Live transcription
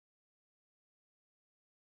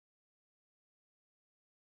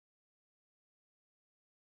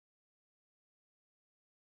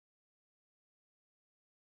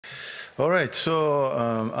All right, so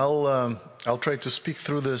I'll try to speak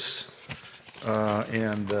through this,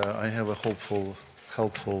 and I have a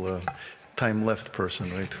helpful time left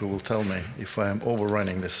person, right, who will tell me if I'm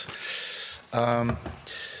overrunning this.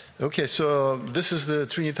 Okay, so this is the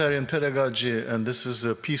Trinitarian pedagogy, and this is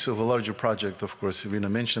a piece of a larger project, of course. Irina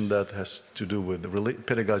mentioned that has to do with the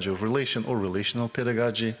pedagogy of relation or relational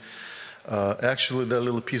pedagogy. Actually, that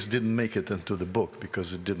little piece didn't make it into the book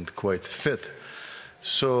because it didn't quite fit.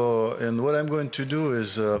 So, and what I'm going to do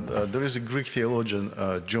is, there is a Greek theologian,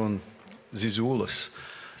 John Zizioulas,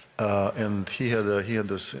 and he had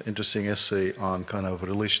this interesting essay on kind of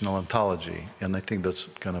relational ontology, and I think that's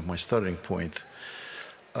kind of my starting point.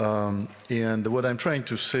 And what I'm trying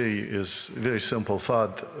to say is a very simple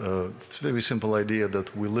thought, very simple idea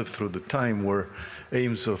that we live through the time where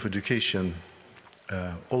aims of education,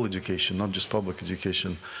 all education, not just public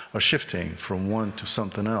education, are shifting from one to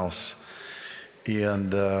something else.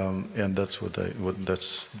 And that's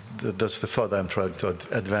that's the thought I'm trying to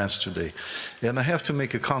advance today. And I have to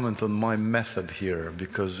make a comment on my method here,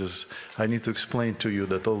 because I need to explain to you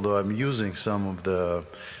that although I'm using some of the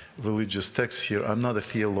religious texts here, I'm not a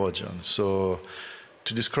theologian. So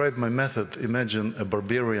to describe my method, imagine a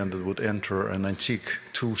barbarian that would enter an antique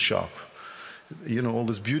tool shop. You know, all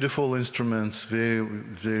these beautiful instruments, very,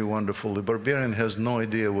 very wonderful. The barbarian has no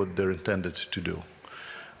idea what they're intended to do.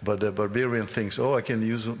 But the barbarian thinks, oh, I can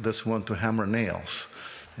use this one to hammer nails.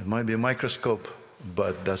 It might be a microscope,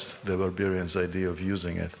 but that's the barbarian's idea of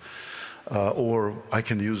using it. Or I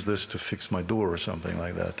can use this to fix my door or something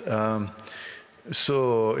like that.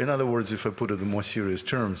 So, in other words, if I put it in more serious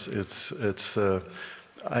terms,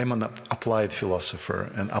 I'm an applied philosopher,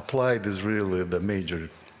 and applied is really the major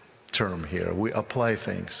term here. We apply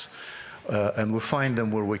things, and we find them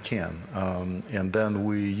where we can, and then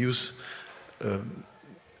we use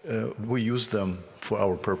them for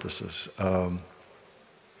our purposes. And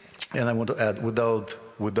I want to add,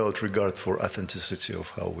 without regard for authenticity of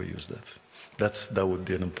how we use that. That would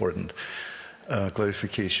be an important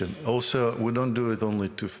clarification. Also, we don't do it only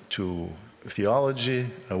to theology,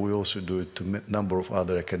 we also do it to a number of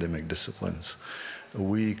other academic disciplines.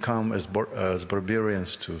 We come as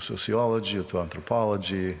barbarians to sociology or to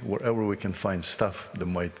anthropology, wherever we can find stuff that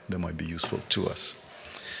might be useful to us.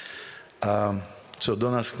 So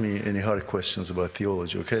don't ask me any hard questions about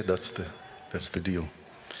theology, okay? That's the deal.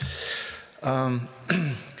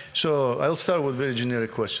 So I'll start with a very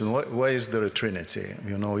generic question. Why is there a Trinity?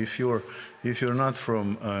 You know, if you're not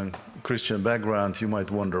from a Christian background, you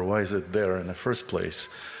might wonder, why is it there in the first place?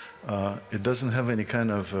 It doesn't have any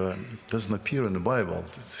kind of, doesn't appear in the Bible.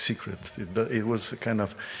 It's a secret. It was kind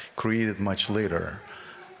of created much later.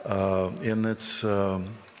 And it's,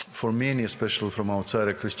 for many, especially from outside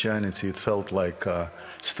of Christianity, it felt like a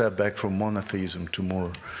step back from monotheism to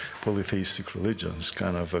more polytheistic religions,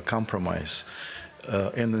 kind of a compromise.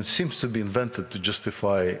 And it seems to be invented to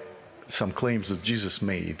justify some claims that Jesus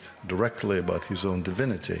made directly about his own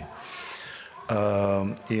divinity.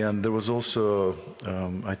 And there was also,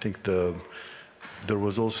 I think there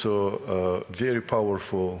was also a very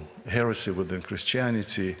powerful heresy within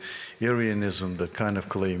Christianity, Arianism, that kind of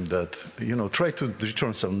claimed that, you know, try to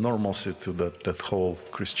return some normalcy to that whole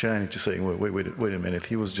Christianity, saying, wait a minute,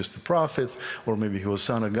 he was just a prophet, or maybe he was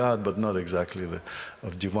son of God, but not exactly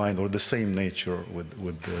of divine, or the same nature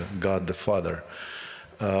with God the Father.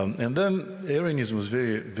 And then Arianism was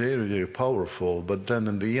very, very, very powerful, but then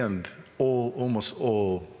in the end, almost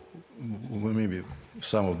all, maybe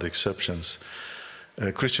some of the exceptions,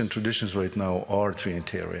 Christian traditions right now are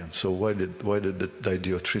Trinitarian. So why did the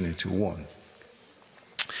idea of Trinity won?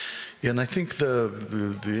 And I think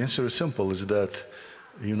the answer is simple: is that,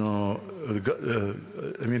 you know,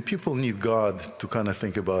 I mean, people need God to kind of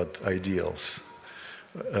think about ideals,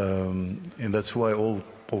 and that's why all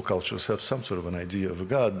cultures have some sort of an idea of a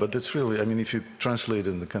God. But it's really, I mean, if you translate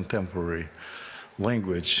in the contemporary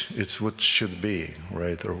language, it's what should be,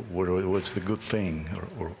 right? Or what's the good thing,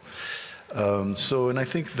 and I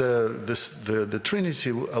think the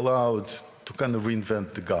Trinity allowed to kind of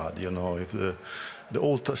reinvent the God. You know, if the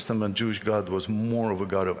Old Testament Jewish God was more of a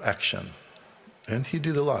God of action, and he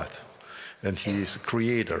did a lot, and he is a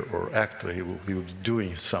creator or actor. He was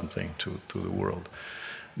doing something to the world.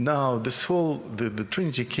 Now, this whole the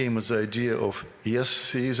Trinity came as the idea of,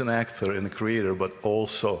 yes, he is an actor and a creator, but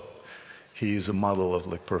also he is a model of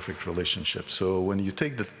like perfect relationship. So when you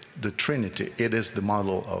take the Trinity, it is the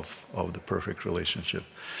model of the perfect relationship.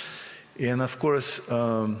 And of course,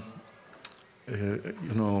 you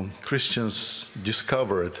know, Christians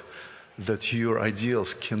discovered that your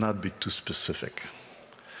ideals cannot be too specific.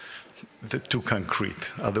 too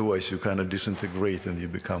concrete. Otherwise, you kind of disintegrate and you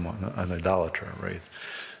become an idolater, right?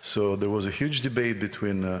 So there was a huge debate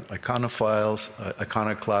between iconophiles,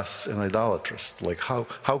 iconoclasts, and idolaters, like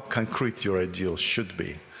how concrete your ideal should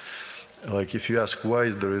be. Like if you ask why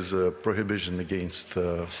there is a prohibition against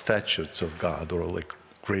statues of God or like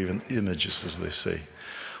graven images, as they say.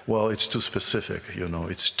 Well, it's too specific, you know,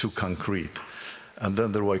 it's too concrete. And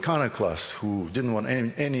then there were iconoclasts who didn't want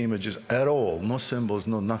any images at all, no symbols,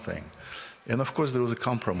 no nothing. And of course, there was a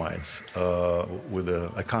compromise with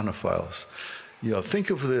the iconophiles. You know, think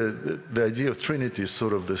of the idea of Trinity as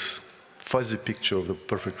sort of this fuzzy picture of the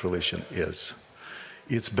perfect relation is.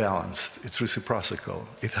 It's balanced, it's reciprocal,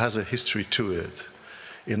 it has a history to it,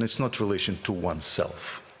 and it's not relation to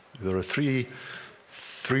oneself. There are three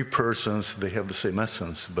persons, they have the same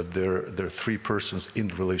essence, but they're three persons in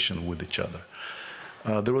relation with each other.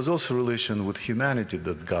 There was also a relation with humanity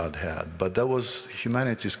that God had, but that was,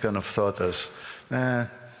 humanity is kind of thought as,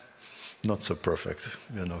 not so perfect.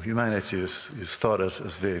 You know, humanity is thought as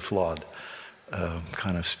very flawed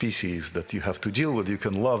kind of species that you have to deal with. You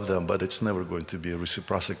can love them, but it's never going to be a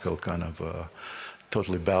reciprocal kind of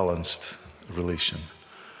totally balanced relation.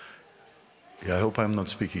 Yeah, I hope I'm not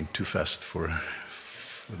speaking too fast for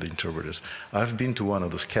the interpreters. I've been to one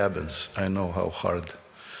of those cabins. I know how hard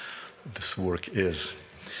this work is.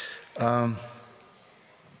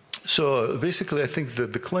 So basically, I think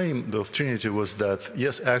that the claim of Trinity was that,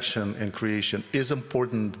 yes, action and creation is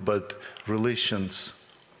important, but relations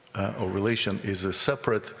or relation is a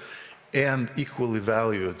separate and equally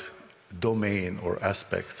valued domain or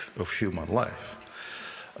aspect of human life.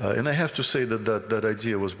 And I have to say that that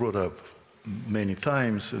idea was brought up many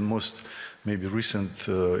times, and most maybe recent,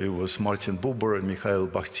 it was Martin Buber and Mikhail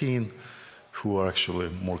Bakhtin, who are actually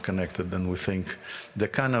more connected than we think. They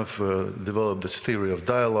kind of developed this theory of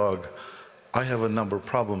dialogue. I have a number of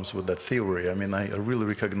problems with that theory. I mean, I really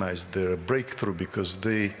recognize their breakthrough because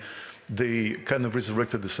they kind of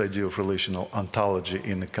resurrected this idea of relational ontology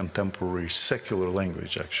in a contemporary secular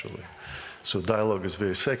language, actually. So dialogue is a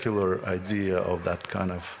very secular idea of that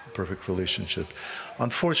kind of perfect relationship.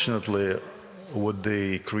 Unfortunately, what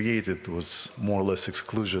they created was more or less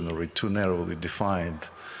exclusionary, too narrowly defined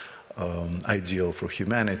ideal for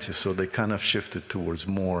humanity, so they kind of shifted towards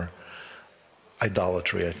more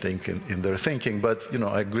idolatry, I think, in their thinking. But, you know,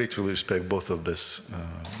 I greatly respect both of these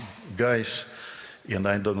guys, and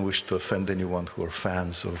I don't wish to offend anyone who are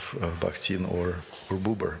fans of Bakhtin or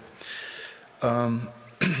Buber.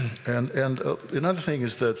 And another thing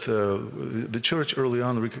is that the church early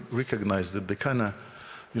on recognized that they kind of,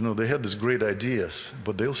 you know, they had these great ideas,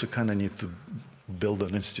 but they also kind of need to build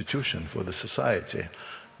an institution for the society,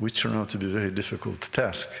 which turned out to be a very difficult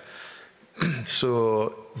task.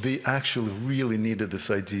 So they actually really needed this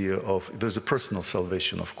idea of, there's a personal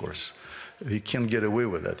salvation, of course. You can't get away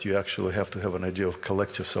with that. You actually have to have an idea of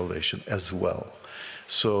collective salvation as well.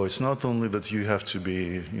 So it's not only that you have to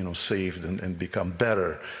be, you know, saved and become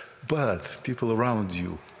better, but people around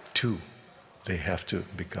you too. They have to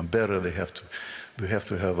become better. They have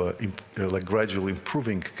to have like gradually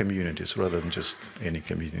improving communities rather than just any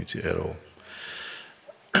community at all.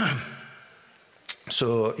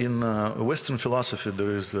 So in Western philosophy,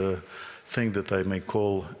 there is a thing that I may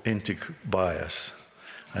call entic bias.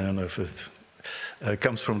 I don't know if it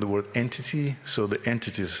comes from the word entity. So the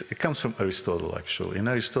entities, it comes from Aristotle, actually. In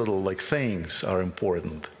Aristotle, like things are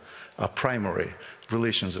important, are primary,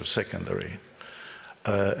 relations are secondary.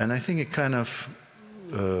 And I think it kind of,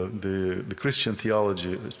 the Christian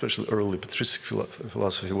theology, especially early patristic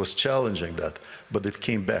philosophy, was challenging that, but it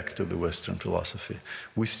came back to the Western philosophy.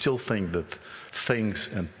 We still think that things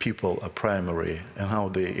and people are primary, and how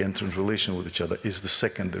they enter in relation with each other is the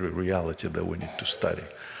secondary reality that we need to study.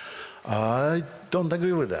 I don't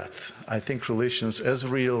agree with that. I think relations as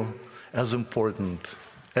real, as important,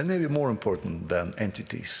 and maybe more important than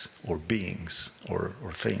entities or beings or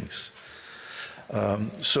things.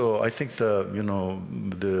 So I think the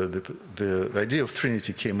idea of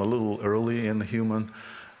Trinity came a little early in the human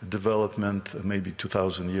development, maybe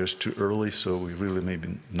 2,000 years too early. So we really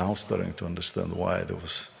maybe now starting to understand why it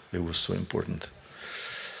was so important.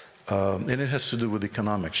 And it has to do with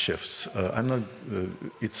economic shifts. I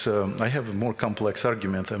have a more complex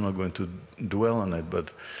argument. I'm not going to dwell on it,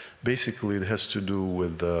 but basically it has to do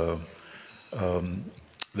with the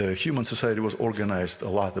human society was organized a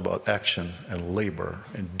lot about action and labor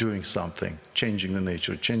and doing something, changing the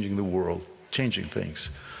nature, changing the world, changing things.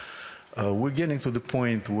 We're getting to the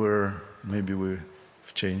point where maybe we've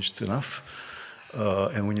changed enough,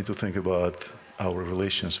 and we need to think about our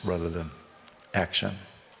relations rather than action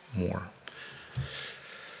more.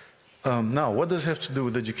 Now, what does it have to do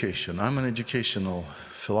with education? I'm an educational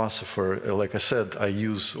philosopher. Like I said, I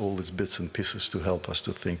use all these bits and pieces to help us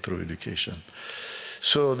to think through education.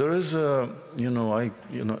 So there is a, in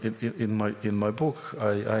my book,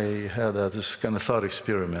 I had this kind of thought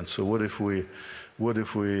experiment. So what if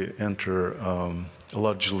we enter a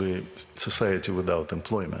largely society without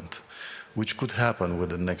employment, which could happen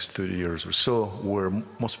within the next 30 years or so, where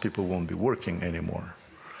most people won't be working anymore.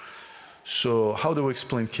 So how do we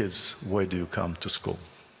explain kids, why do you come to school?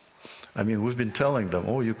 I mean, we've been telling them,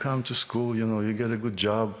 oh, you come to school, you get a good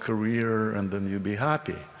job, career, and then you'll be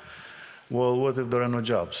happy. Well, what if there are no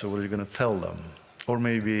jobs? So what are you going to tell them? Or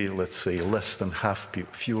maybe, let's say,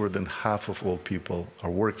 fewer than half of all people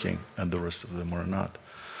are working, and the rest of them are not.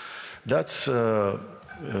 That's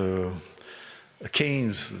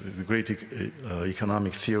Keynes, the great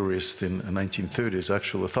economic theorist in the 1930s,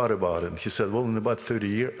 actually thought about it. And he said, well, in about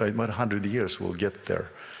 100 years, we'll get there.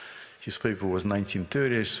 His paper was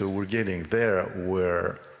 1930, so we're getting there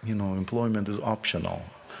where, employment is optional.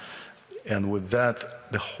 And with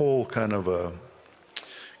that, the whole kind of a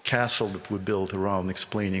castle that we built around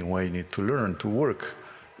explaining why you need to learn to work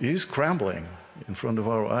is crumbling in front of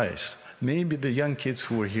our eyes. Maybe the young kids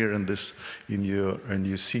who are here in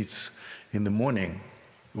your seats in the morning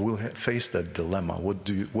will face that dilemma.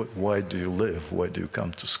 Why do you live? Why do you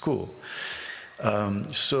come to school? And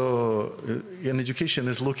education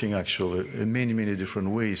is looking actually in many, many different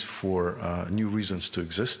ways for new reasons to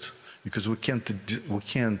exist, because we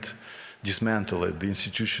can't dismantle it. The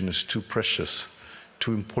institution is too precious,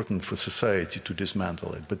 too important for society to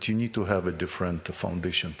dismantle it, but you need to have a different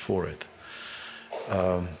foundation for it.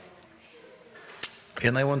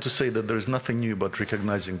 And I want to say that there's nothing new about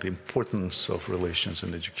recognizing the importance of relations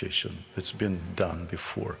in education. It's been done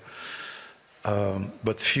before.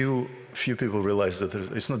 But few people realize that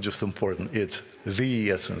it's not just important, it's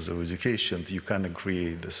the essence of education. You kind of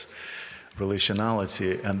create this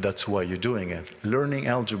relationality, and that's why you're doing it. Learning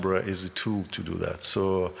algebra is a tool to do that.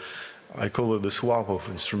 So I call it the swap of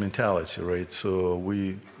instrumentality, right? So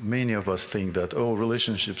many of us think that, oh,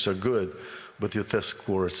 relationships are good, but your test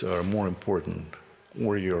scores are more important,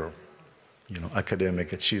 or your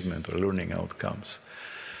academic achievement or learning outcomes.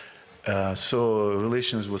 So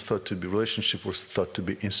relationship was thought to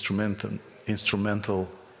be instrumental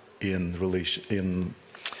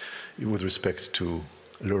with respect to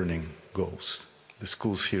learning goals. The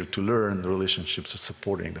school's here to learn, the relationships are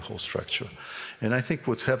supporting the whole structure. And I think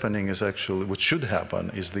what's happening is actually, what should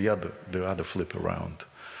happen is the other flip around.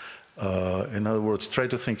 In other words, try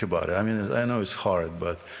to think about it. I mean, I know it's hard,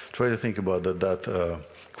 but try to think about that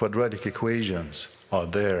quadratic equations are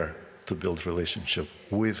there to build relationship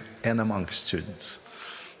with and among students.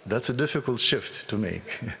 That's a difficult shift to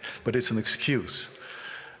make, but it's an excuse,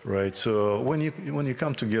 right? So when you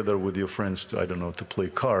come together with your friends to, I don't know, to play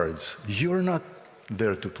cards, you're not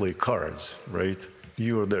there to play cards, right?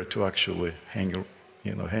 You are there to actually hang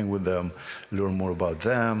with them, learn more about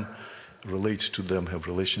them, relate to them, have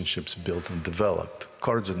relationships built and developed.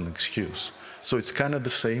 Cards are an excuse. So it's kind of the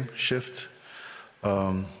same shift.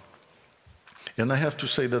 And I have to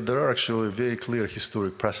say that there are actually very clear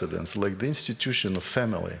historic precedents, like the institution of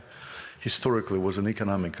family historically was an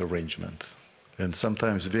economic arrangement, and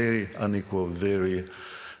sometimes very unequal, very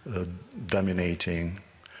dominating.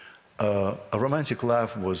 A romantic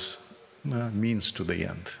love was means to the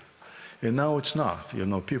end. And now it's not.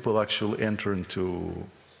 People actually enter into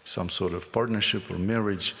some sort of partnership or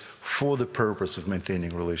marriage for the purpose of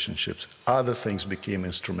maintaining relationships. Other things became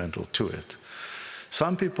instrumental to it.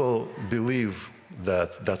 Some people believe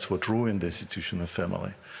that that's what ruined the institution of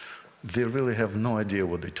family. They really have no idea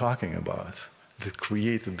what they're talking about. They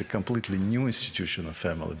created the completely new institution of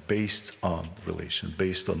family based on relation,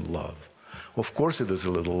 based on love. Of course, it is a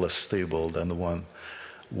little less stable than the one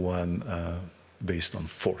based on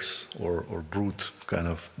force or brute kind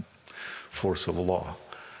of force of law.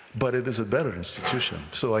 But it is a better institution.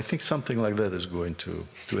 So I think something like that is going to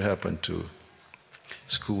happen to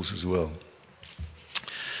schools as well.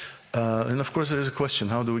 And of course, there is a question,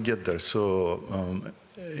 how do we get there? So,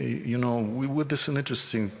 with this an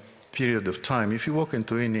interesting period of time, if you walk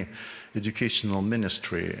into any educational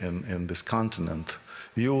ministry in this continent,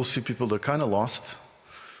 you will see people that are kind of lost.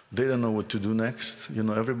 They don't know what to do next.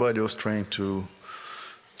 Everybody was trying to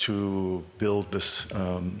build this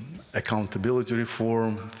accountability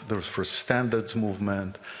reform. There was first standards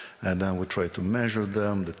movement, and then we tried to measure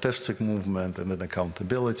them, the testing movement, and then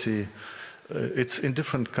accountability. It's in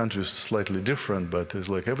different countries slightly different, but it's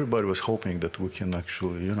like everybody was hoping that we can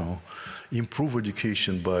actually, improve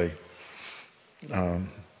education by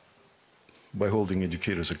by holding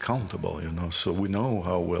educators accountable, you know. So we know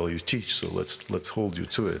how well you teach, so let's hold you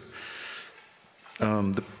to it.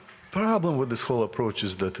 The problem with this whole approach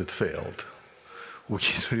is that it failed. We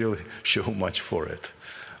can't really show much for it.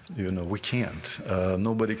 You know, we can't.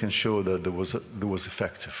 Nobody can show that there was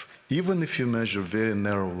effective. Even if you measure very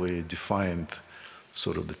narrowly defined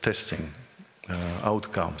sort of the testing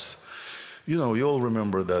outcomes. You know, you all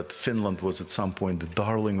remember that Finland was at some point the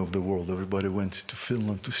darling of the world. Everybody went to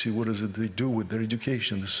Finland to see what is it they do with their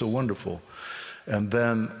education. It's so wonderful. And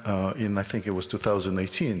then in, I think it was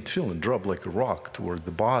 2018, Finland dropped like a rock toward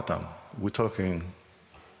the bottom. We're talking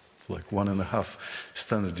like 1.5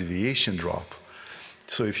 standard deviation drop.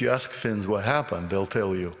 So if you ask Finns what happened, they'll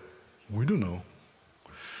tell you, we don't know.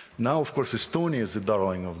 Now, of course, Estonia is the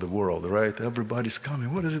darling of the world, right? Everybody's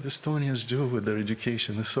coming. What does it Estonians do with their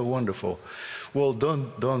education? It's so wonderful. Well,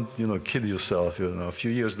 don't you know, kid yourself. You know, a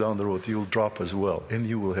few years down the road, you'll drop as well, and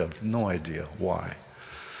you will have no idea why.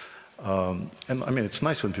 And I mean, it's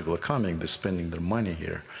nice when people are coming; they're spending their money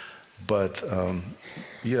here. But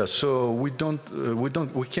yeah, so we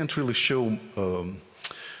can't really show.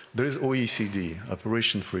 There is OECD,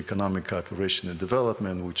 Operation for Economic Cooperation and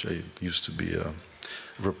Development, which I used to be a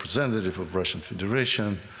representative of Russian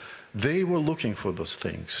Federation. They were looking for those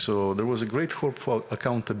things. So there was a great hope for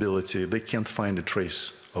accountability. They can't find a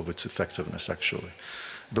trace of its effectiveness, actually.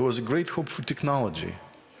 There was a great hope for technology.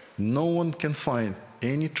 No one can find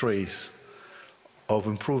any trace of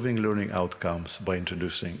improving learning outcomes by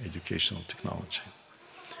introducing educational technology.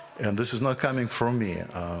 And this is not coming from me.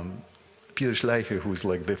 Peter Schleicher, who is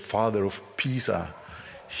like the father of PISA,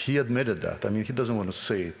 he admitted that. I mean, he doesn't want to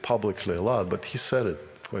say it publicly a lot, but he said it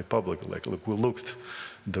quite publicly, like, look, we looked,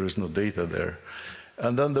 there is no data there.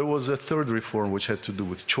 And then there was a third reform which had to do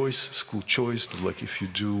with choice, school choice, like if you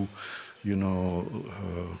do, you know,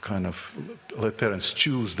 kind of let parents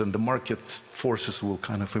choose, then the market forces will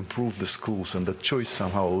kind of improve the schools, and that choice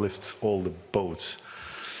somehow lifts all the boats.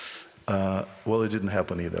 Well, it didn't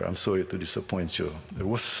happen either. I'm sorry to disappoint you. There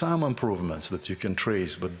was some improvements that you can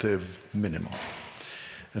trace, but they're minimal.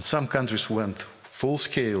 And some countries went full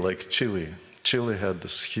scale, like Chile. Chile had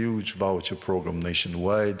this huge voucher program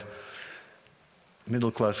nationwide.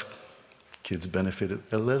 Middle class kids benefited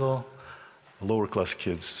a little. Lower class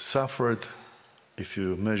kids suffered. If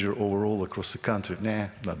you measure overall across the country, nah,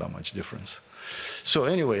 not that much difference. So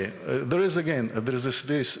anyway, there is this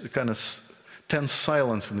very kind of tense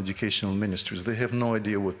silence in educational ministries. They have no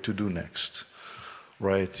idea what to do next,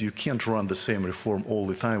 right? You can't run the same reform all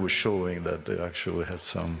the time with showing that they actually had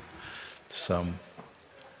some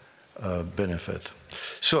benefit.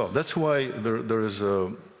 So that's why there is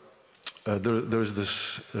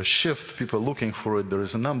this shift. People are looking for it. There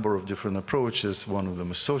is a number of different approaches. One of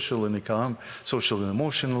them is social and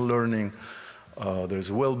emotional learning. There's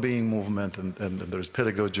a well-being movement, and there's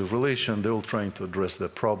pedagogy of relation. They're all trying to address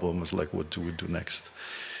that problem. It's like, what do we do next?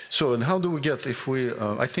 So, and how do we get, if we,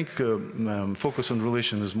 I think focus on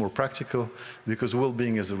relation is more practical, because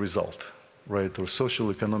well-being is a result, right? Or social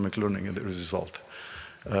economic learning is a result.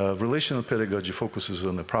 Relational pedagogy focuses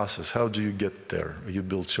on the process. How do you get there? You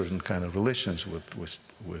build certain kind of relations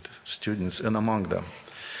with students and among them.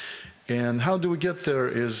 And how do we get there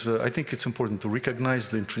is, I think it's important to recognize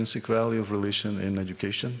the intrinsic value of relation in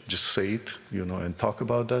education. Just say it, you know, and talk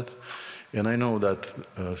about that. And I know that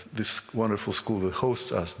this wonderful school that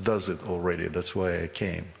hosts us does it already. That's why I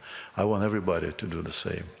came. I want everybody to do the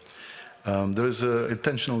same. There is an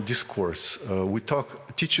intentional discourse.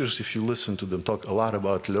 Teachers, if you listen to them, talk a lot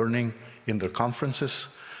about learning in their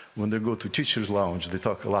conferences. When they go to teachers' lounge, they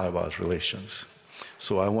talk a lot about relations.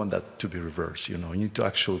 So I want that to be reversed. You know, you need to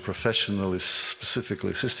actually professionally,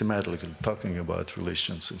 specifically, systematically talking about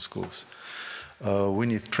relations in schools. We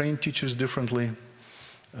need trained teachers differently,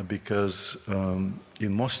 because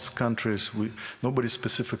in most countries, nobody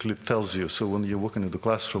specifically tells you. So when you walk into the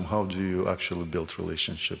classroom, how do you actually build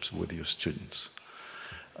relationships with your students?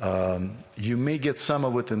 You may get some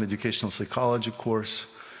of it in educational psychology course.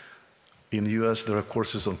 In the US, there are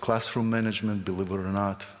courses on classroom management, believe it or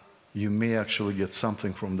not. You may actually get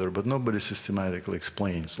something from there, but nobody systematically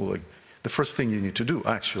explains. So like, the first thing you need to do,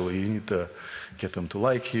 actually, you need to get them to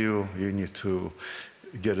like you, you need to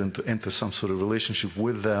enter some sort of relationship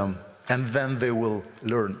with them, and then they will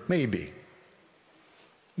learn, maybe.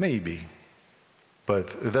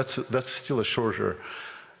 But that's still a shorter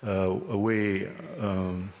way.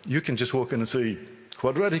 You can just walk in and say,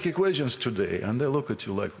 quadratic equations today, and they look at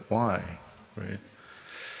you like, why, right?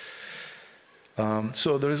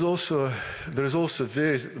 So there is also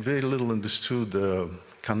very, very little understood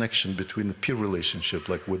connection between the peer relationship,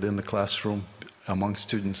 like within the classroom, among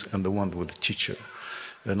students, and the one with the teacher.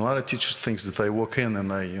 And a lot of teachers think that I walk in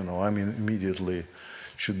and I'm immediately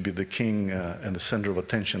should be the king and the center of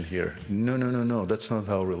attention here. No, no, no, no, that's not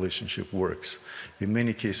how a relationship works. In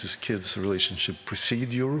many cases, kids' relationship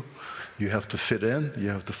precede you. You have to fit in, you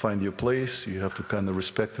have to find your place, you have to kind of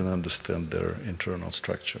respect and understand their internal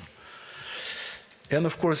structure. And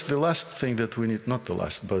of course, the last thing that we need, not the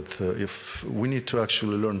last, but if we need to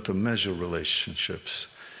actually learn to measure relationships.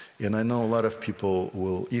 And I know a lot of people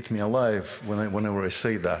will eat me alive whenever I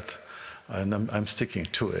say that, and I'm sticking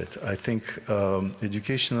to it. I think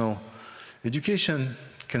education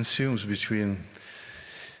consumes between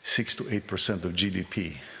 6 to 8% of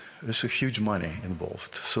GDP. There's a huge money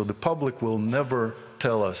involved. So the public will never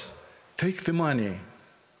tell us, take the money,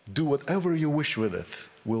 do whatever you wish with it.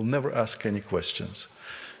 We'll never ask any questions.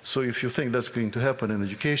 So if you think that's going to happen in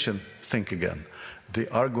education, think again. They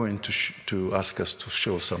are going to ask us to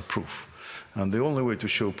show some proof. And the only way to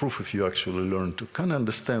show proof if you actually learn to kind of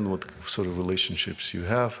understand what sort of relationships you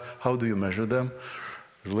have, how do you measure them?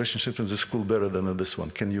 Relationships in the school better than in this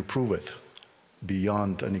one. Can you prove it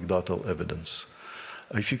beyond anecdotal evidence?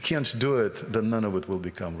 If you can't do it, then none of it will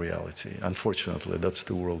become reality. Unfortunately, that's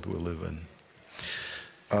the world we live in.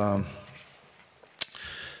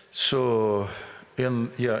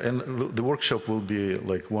 And the workshop will be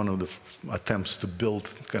like one of the attempts to build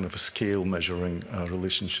kind of a scale measuring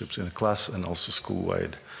relationships in a class and also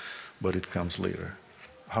school-wide, but it comes later.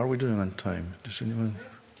 How are we doing on time? Does anyone?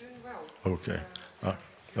 We're doing well. Okay.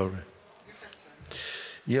 All right.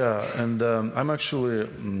 Yeah, and I'm actually,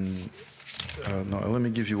 no, let me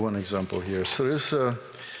give you one example here. So there's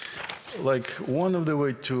like one of the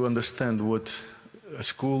ways to understand what a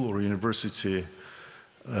school or university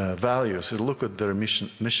values, look at their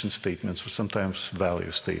mission statements or sometimes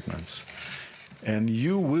value statements. And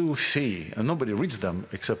you will see, and nobody reads them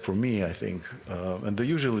except for me, I think, and they're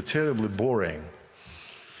usually terribly boring.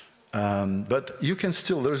 But you can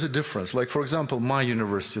still, there's a difference. Like, for example, my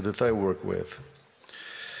university that I work with,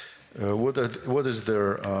 what is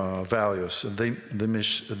their values?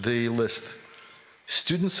 They list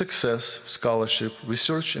student success, scholarship,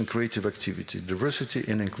 research and creative activity, diversity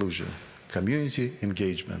and inclusion, community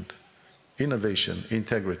engagement, innovation,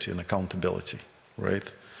 integrity, and accountability, right?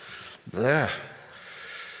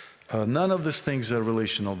 None of these things are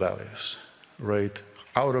relational values, right?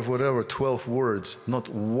 Out of whatever 12 words, not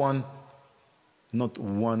one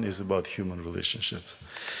is about human relationships.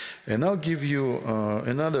 And I'll give you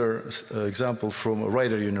another example from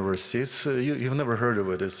Rider University. You've never heard of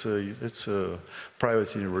it. It's a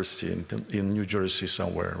private university in New Jersey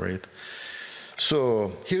somewhere, right?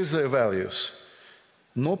 So here's their values.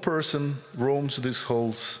 No person roams these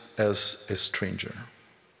halls as a stranger.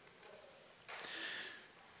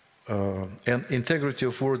 And integrity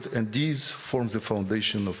of word and deeds forms the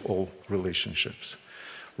foundation of all relationships,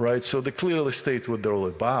 right? So they clearly state what they're all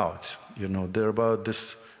about. You know, they're about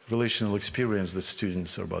this relational experience that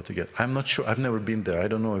students are about to get. I'm not sure, I've never been there. I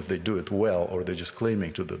don't know if they do it well or they're just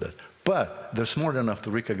claiming to do that. But they're smart enough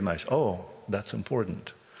to recognize, oh, that's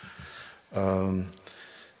important. And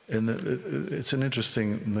it's an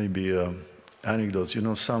interesting, maybe, anecdote. You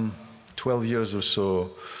know, some 12 years or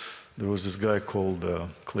so, there was this guy called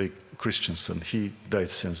Clay Christensen. He died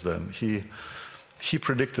since then. He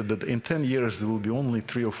predicted that in 10 years, there will be only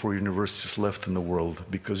 3 or 4 universities left in the world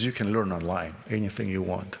because you can learn online anything you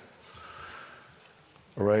want.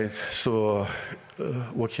 All right? So,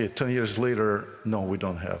 okay, 10 years later, no, we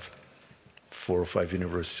don't have 4 or 5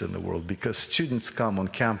 universities in the world because students come on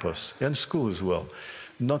campus, and school as well,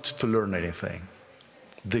 not to learn anything.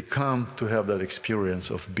 They come to have that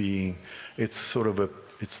experience of being, it's sort of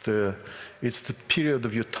it's the period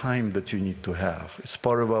of your time that you need to have. It's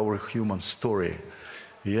part of our human story.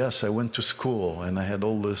 Yes, I went to school and I had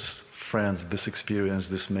all these friends, this experience,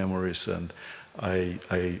 these memories, and I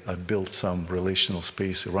built some relational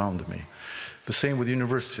space around me. The same with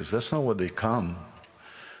universities. That's not what they come.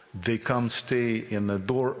 They come stay in a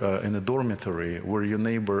dormitory where your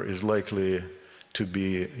neighbor is likely to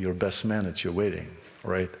be your best man at your wedding,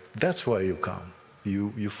 right? That's why you come.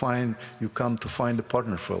 You come to find a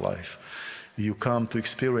partner for life. You come to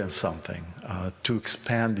experience something, to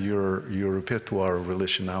expand your repertoire of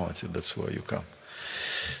relationality. That's why you come.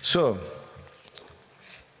 So,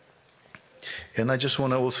 and I just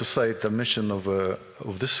want to also cite the mission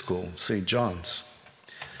of this school, St. John's.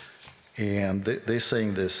 And they're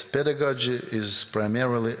saying this: pedagogy is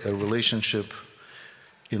primarily a relationship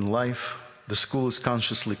in life. The school is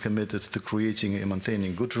consciously committed to creating and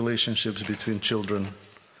maintaining good relationships between children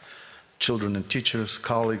and teachers,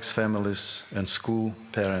 colleagues, families, and school,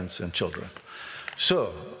 parents, and children.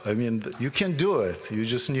 So, I mean, you can do it. You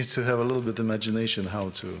just need to have a little bit of imagination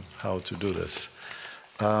how to do this.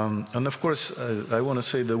 And of course, I want to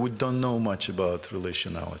say that we don't know much about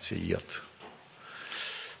relationality yet.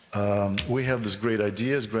 We have these great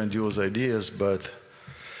ideas, grandiose ideas, but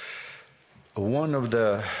one of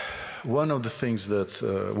the things that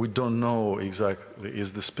we don't know exactly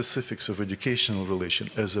is the specifics of educational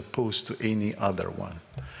relation as opposed to any other one.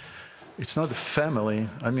 It's not a family.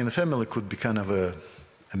 I mean, a family could be kind of a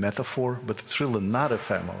metaphor, but it's really not a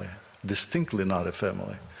family, distinctly not a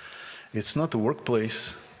family. It's not a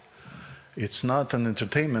workplace. It's not an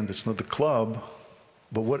entertainment. It's not a club.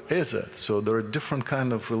 But what is it? So there are different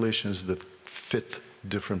kinds of relations that fit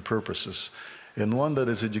different purposes. And one that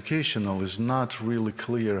is educational is not really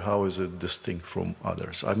clear how is it distinct from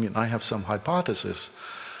others. I mean, I have some hypotheses,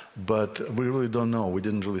 but we really don't know. We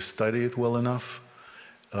didn't really study it well enough.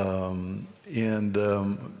 I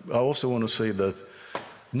also want to say that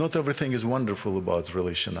not everything is wonderful about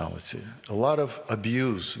relationality. A lot of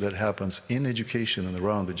abuse that happens in education and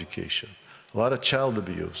around education, a lot of child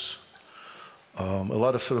abuse, a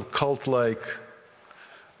lot of sort of cult-like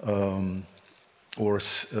or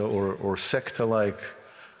sector-like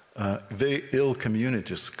very ill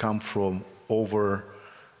communities come from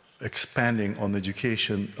over-expanding on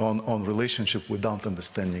education, on relationship without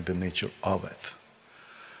understanding the nature of it.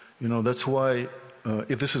 You know, that's why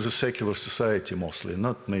this is a secular society mostly,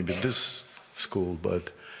 not maybe this school,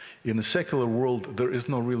 but in a secular world, there is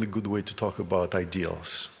no really good way to talk about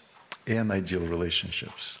ideals and ideal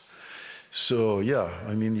relationships. So, yeah,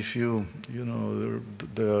 I mean, if you know,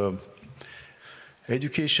 the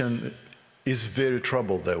education is very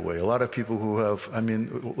troubled that way. A lot of people who have, a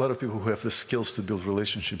lot of people who have the skills to build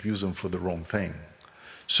relationship use them for the wrong thing.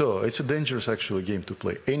 So it's a dangerous, actually, game to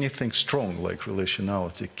play. Anything strong like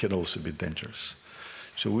relationality can also be dangerous.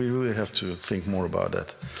 So we really have to think more about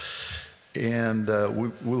that. And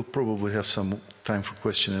we'll probably have some time for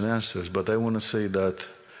question and answers, but I want to say that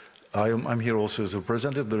I'm here also as a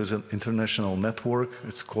representative. There is an international network.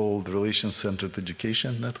 It's called Relation-Centered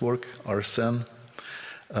Education Network, RSEN.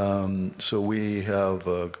 So we have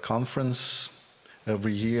a conference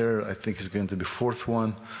every year. I think it's going to be fourth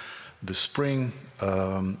one this spring.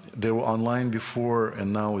 They were online before,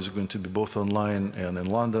 and now it's going to be both online and in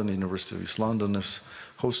London. The University of East London is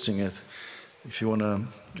hosting it. If you want to,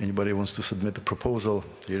 anybody wants to submit a proposal,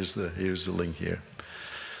 here's the link here.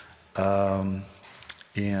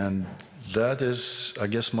 And that is, I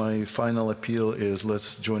guess, my final appeal is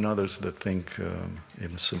let's join others that think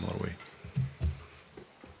in a similar way.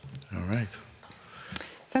 All right.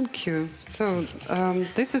 Thank you. So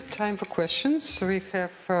this is time for questions. We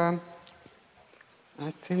have,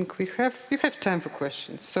 I think we have time for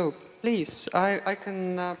questions. So please, I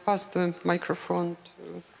can pass the microphone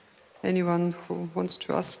to anyone who wants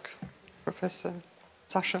to ask Professor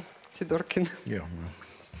Sasha SIDORKIN. Yeah.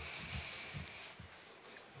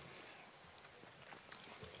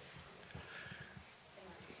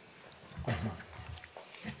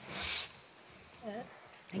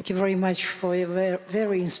 Thank you very much for a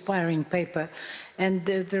very inspiring paper. And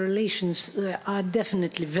the relations are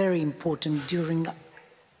definitely very important during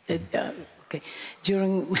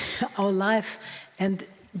our life and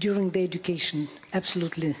during the education,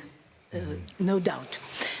 absolutely, no doubt.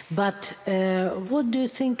 But what do you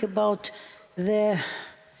think about the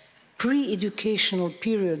pre-educational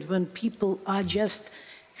period when people are just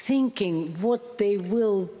thinking what they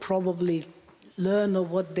will probably learn or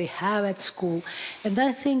what they have at school? And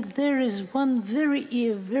I think there is one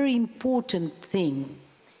very important thing.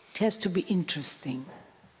 It has to be interesting.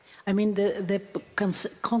 I mean, the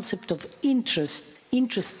concept of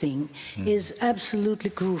interesting is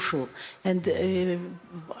absolutely crucial. And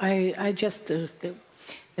I just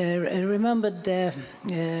remembered the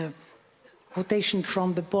quotation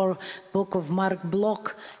from the book of Mark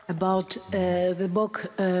Bloch about the book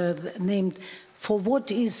named "For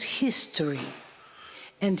What is History?"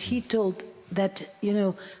 And he told that, you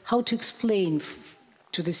know, how to explain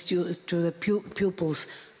to the pupils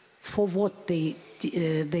for what they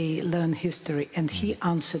learn history. And he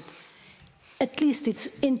answered, at least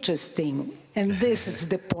it's interesting. And this is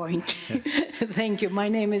the point. Thank you. My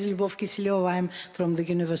name is Lyubov Kiselyova. I'm from the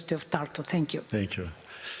University of Tartu. Thank you. Thank you.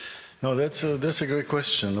 No, that's a great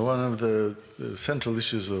question. One of the central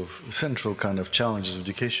issues of central kind of challenges of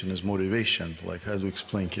education is motivation. Like, how to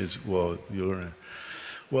explain kids, well, you learn.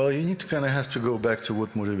 Well, you need to kind of have to go back to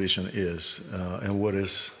what motivation is and what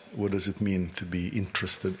does it mean to be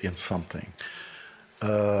interested in something.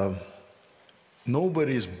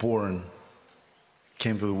 Nobody is born,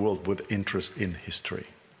 came to the world with interest in history.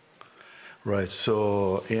 Right,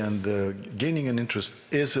 so, and gaining an interest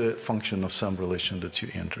is a function of some relation that you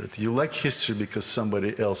entered. You like history because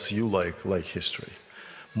somebody else you like history.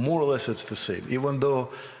 More or less it's the same, even though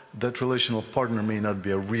that relational partner may not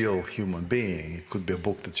be a real human being. It could be a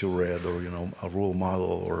book that you read, or a role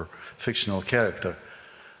model or fictional character.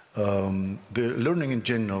 The learning in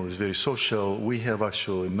general is very social. We have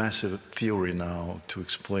actually massive theory now to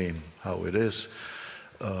explain how it is.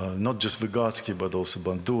 Not just Vygotsky, but also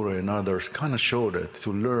Bandura and others kind of showed it.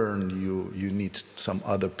 To learn, you need some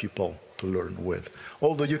other people to learn with.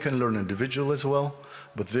 Although you can learn individual as well,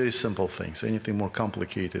 but very simple things. Anything more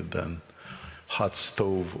complicated than hot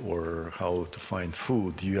stove or how to find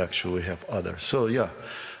food, you actually have others. So yeah,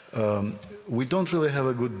 we don't really have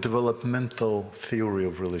a good developmental theory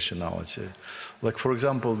of relationality. Like, for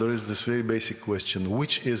example, there is this very basic question,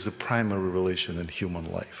 which is the primary relation in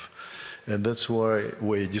human life? And that's why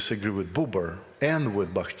we disagree with Buber and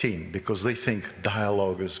with Bakhtin, because they think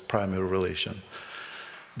dialogue is primary relation.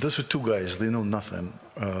 Those are two guys, they know nothing.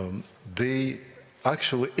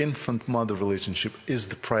 Actually, infant-mother relationship is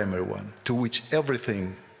the primary one, to which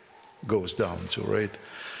everything goes down to, right?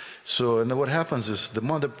 So, and then what happens is the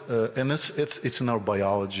mother, and it's in our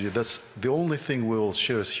biology, that's the only thing we will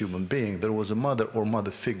share as human being. There was a mother or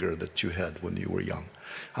mother figure that you had when you were young.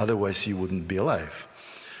 Otherwise, you wouldn't be alive.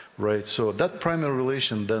 Right, so that primary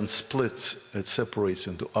relation then splits, it separates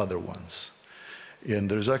into other ones. And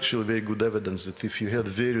there's actually very good evidence that if you had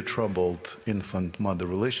very troubled infant-mother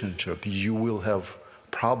relationship, you will have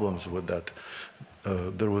problems with that.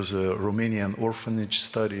 There was a Romanian orphanage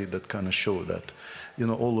study that kind of showed that,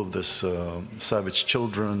 all of this savage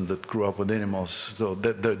children that grew up with animals, so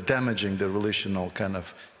that they're damaging the relational kind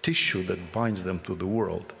of tissue that binds them to the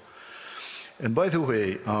world. And by the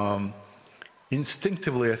way,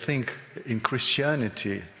 instinctively, I think in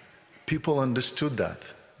Christianity, people understood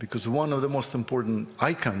that, because one of the most important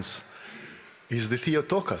icons is the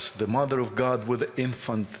Theotokos, the mother of God with the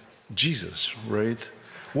infant Jesus, right?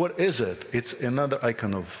 What is it? It's another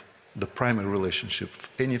icon of the primary relationship.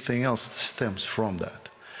 Anything else stems from that,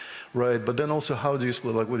 right? But then also, how do you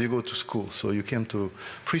split, like when you go to school, so you came to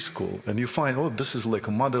preschool and you find, oh, this is like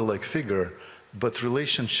a mother-like figure, but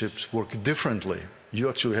relationships work differently. You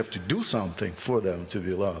actually have to do something for them to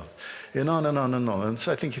be loved. And on and on and on. And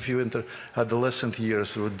so I think if you enter adolescent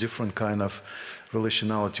years, there are different kind of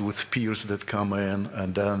relationality with peers that come in,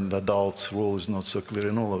 and then the adult's role is not so clear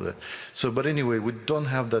and all of that. So, but anyway, we don't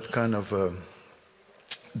have that kind of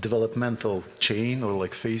developmental chain or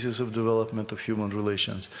like phases of development of human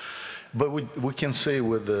relations. But we can say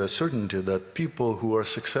with certainty that people who are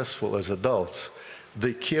successful as adults,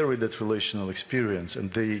 they carry that relational experience and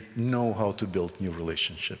they know how to build new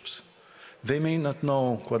relationships. They may not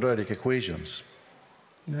know quadratic equations.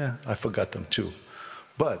 Yeah, I forgot them too.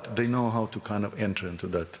 But they know how to kind of enter into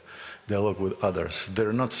that dialogue with others.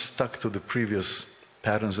 They're not stuck to the previous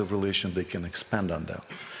patterns of relation, they can expand on them.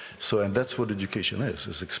 So, and that's what education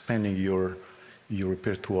is expanding your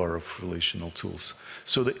repertoire of relational tools.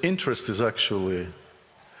 So the interest is actually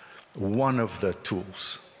one of the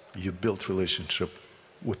tools. You build relationship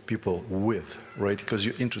with people right? Because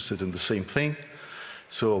you're interested in the same thing.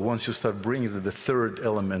 So once you start bringing the third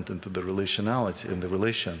element into the relationality, in the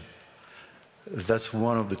relation, that's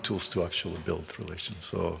one of the tools to actually build relations.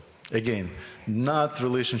 So again, not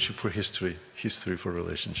relationship for history, history for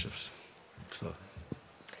relationships. So.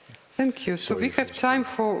 Thank you. So we have time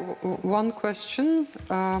for one question.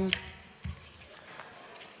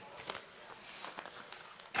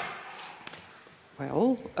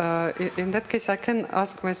 Well, in that case, I can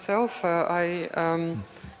ask myself,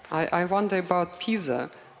 I wonder about PISA.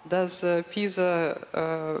 Does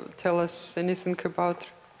PISA tell us anything about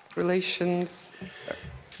relations?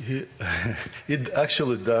 It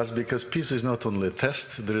actually does, because PISA is not only a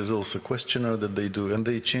test, there is also a questionnaire that they do, and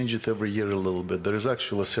they change it every year a little bit. There is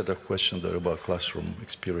actually a set of questions there about classroom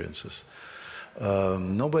experiences.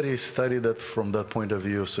 Nobody studied that from that point of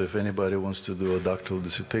view, so if anybody wants to do a doctoral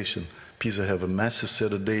dissertation, PISA have a massive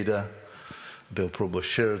set of data. They'll probably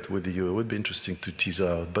share it with you. It would be interesting to tease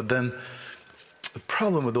out. But then the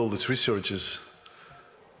problem with all this research is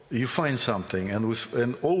you find something, and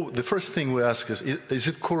the first thing we ask is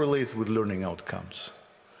it correlated with learning outcomes?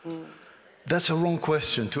 That's a wrong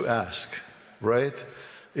question to ask, right?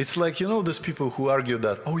 It's like, those people who argue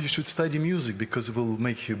that, oh, you should study music because it will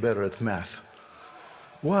make you better at math.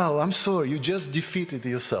 Well, I'm sorry, you just defeated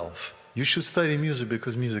yourself. You should study music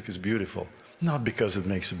because music is beautiful, not because it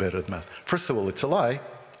makes you better at math. First of all, it's a lie.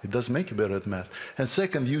 It does make you better at math. And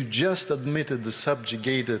second, you just admitted the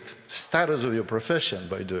subjugated status of your profession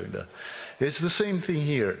by doing that. It's the same thing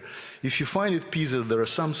here. If you find at PISA there are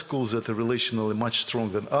some schools that are relationally much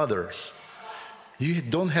stronger than others, you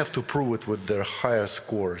don't have to prove it with their higher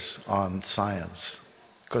scores on science,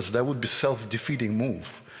 because that would be a self-defeating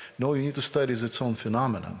move. No, you need to study its own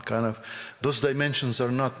phenomenon. Kind of, those dimensions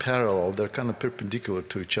are not parallel, they're kind of perpendicular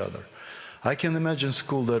to each other. I can imagine a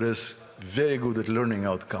school that is very good at learning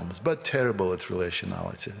outcomes, but terrible at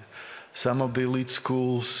relationality. Some of the elite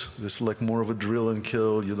schools, there's like more of a drill and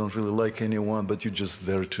kill, you don't really like anyone, but you're just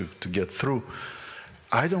there to get through.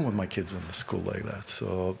 I don't want my kids in the school like that.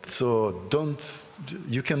 So don't,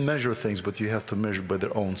 you can measure things, but you have to measure by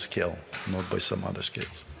their own scale, not by some other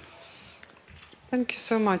scales. Thank you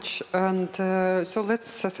so much. And so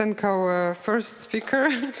let's thank our first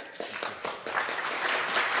speaker.